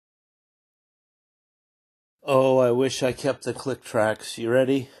Oh, I wish I kept the click tracks. You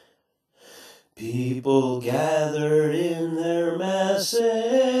ready? People gathered in their masses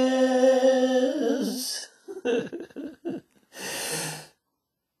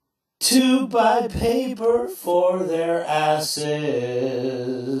to buy paper for their asses.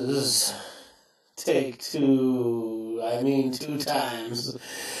 Take two, two times.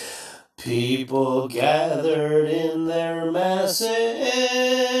 People gathered in their masses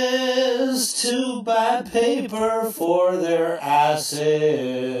to buy paper for their asses.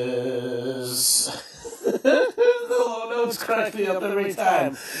 The low notes crack me up every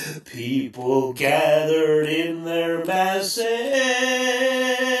time. People gathered in their masses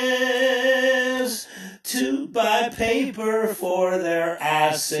to buy paper for their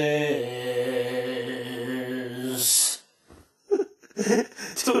asses.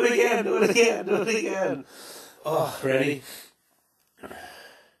 Do it again. Oh, ready?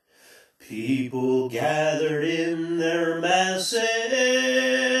 People gathered in their masses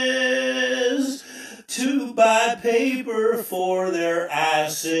to buy paper for their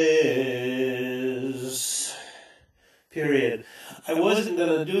asses. Period. I wasn't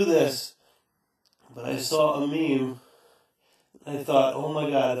going to do this, but I saw a meme. I thought, oh my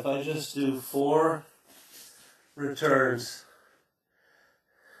God, if I just do 4 returns,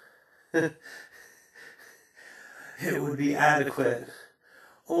 it would be adequate.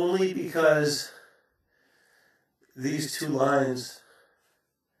 Only because these 2 lines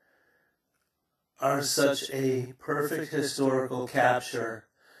are such a perfect historical capture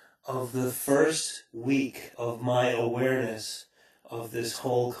of the first week of my awareness of this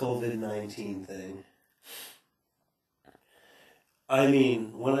whole COVID-19 thing.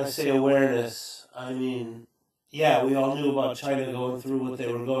 When I say awareness, yeah, we all knew about China going through what they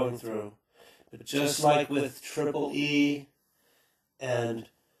were going through. But just like with Triple E and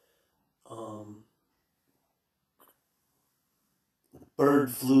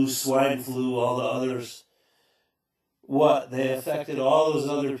bird flu, swine flu, all the others, they affected all those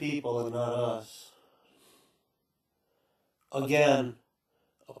other people and not us. Again,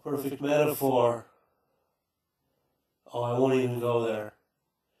 a perfect metaphor. Oh, I won't even go there.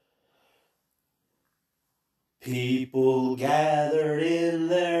 People gathered in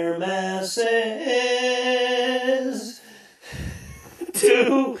their masses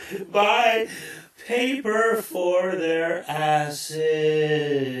to buy paper for their asses.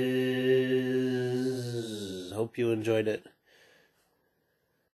 Hope you enjoyed it.